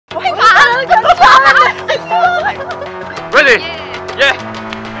Yeah.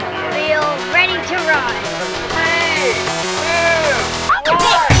 Feel ready to run. 3, 2,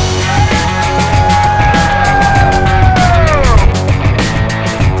 1.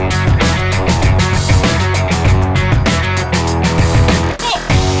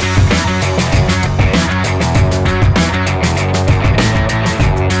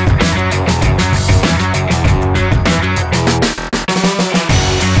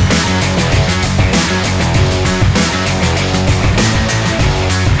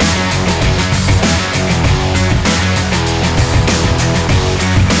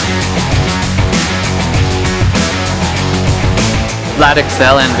 Flat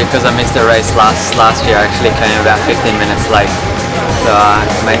excelling because I missed the race last year. I actually came about 15 minutes late, so I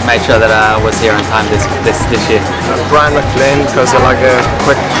made sure that I was here on time this year. Brian McLean because I like a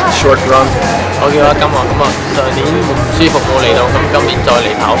quick short run. 我叫阿金啊，咁啊上年唔舒服冇嚟到，咁今年再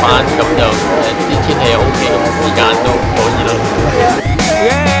嚟跑翻，咁就啲天氣 OK， 時間都可以啦。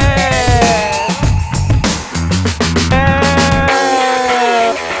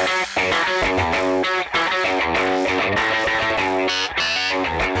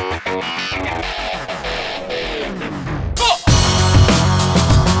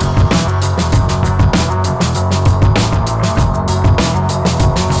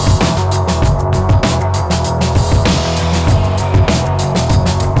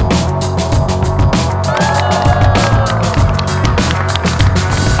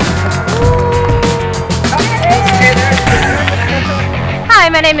Hi,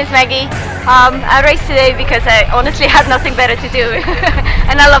 my name is Maggie. I raced today because I honestly had nothing better to do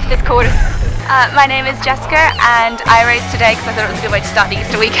and I love this course. My name is Jessica and I raced today because I thought it was a good way to start the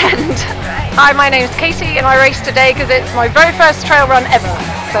Easter weekend. Hi, my name is Katie and I raced today because it's my very first trail run ever,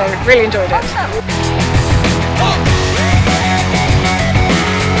 so really enjoyed it.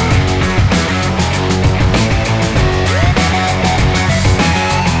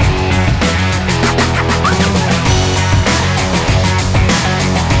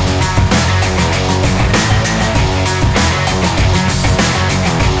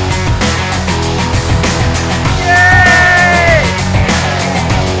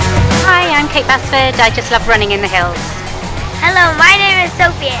 I just love running in the hills. Hello, my name is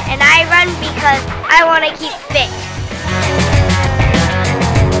Sophie and I run because I want to keep fit.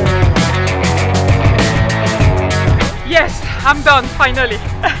 Yes, I'm done finally.